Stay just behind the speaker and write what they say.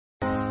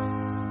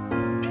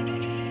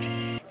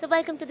So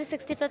welcome to the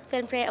 65th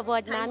Filmfare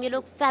Award, ma'am. You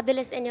look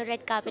fabulous in your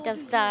red carpet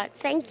of that.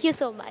 Thank you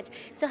so much.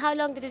 So how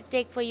long did it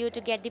take for you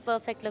to get the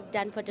perfect look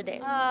done for today?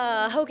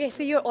 Okay,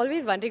 so you're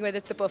always wondering whether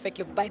it's a perfect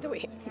look, by the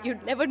way. You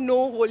never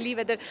know wholly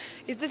whether,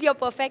 is this your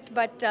perfect,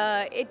 but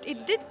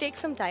it did take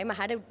some time. I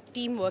had a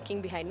team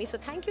working behind me, so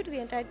thank you to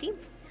the entire team.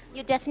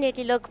 You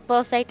definitely look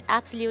perfect,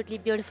 absolutely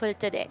beautiful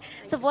today.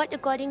 So what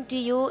according to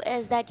you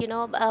is that,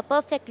 a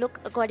perfect look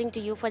according to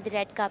you for the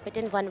red carpet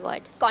in one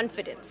word?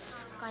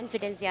 Confidence.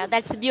 Confidence, yeah.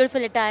 That's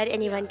beautiful attire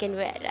anyone can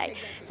wear, right?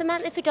 So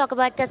ma'am, if we talk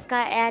about Tuska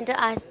and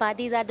Aspa,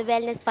 these are the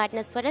wellness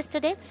partners for us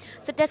today.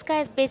 So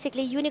Tuska is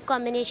basically a unique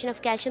combination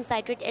of calcium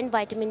citrate and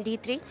vitamin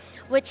D3,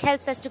 which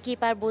helps us to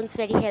keep our bones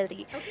very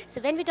healthy. So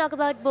when we talk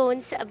about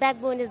bones,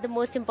 backbone is the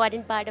most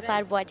important part of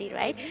our body,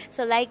 right?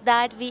 So like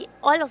that,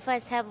 all of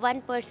us have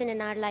one person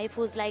in our life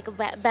who's like a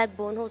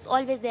backbone, who's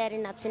always there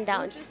in ups and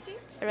downs,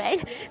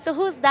 right? So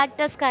who's that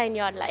Tuska in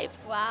your life?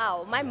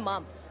 Wow, my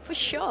mom. For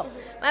sure.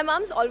 My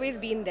mom's always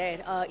been there.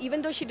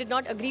 Even though she did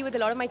not agree with a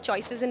lot of my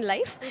choices in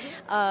life,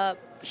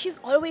 she's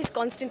always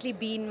constantly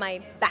been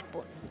my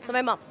backbone. So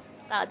my mom.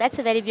 Wow, that's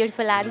a very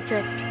beautiful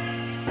answer.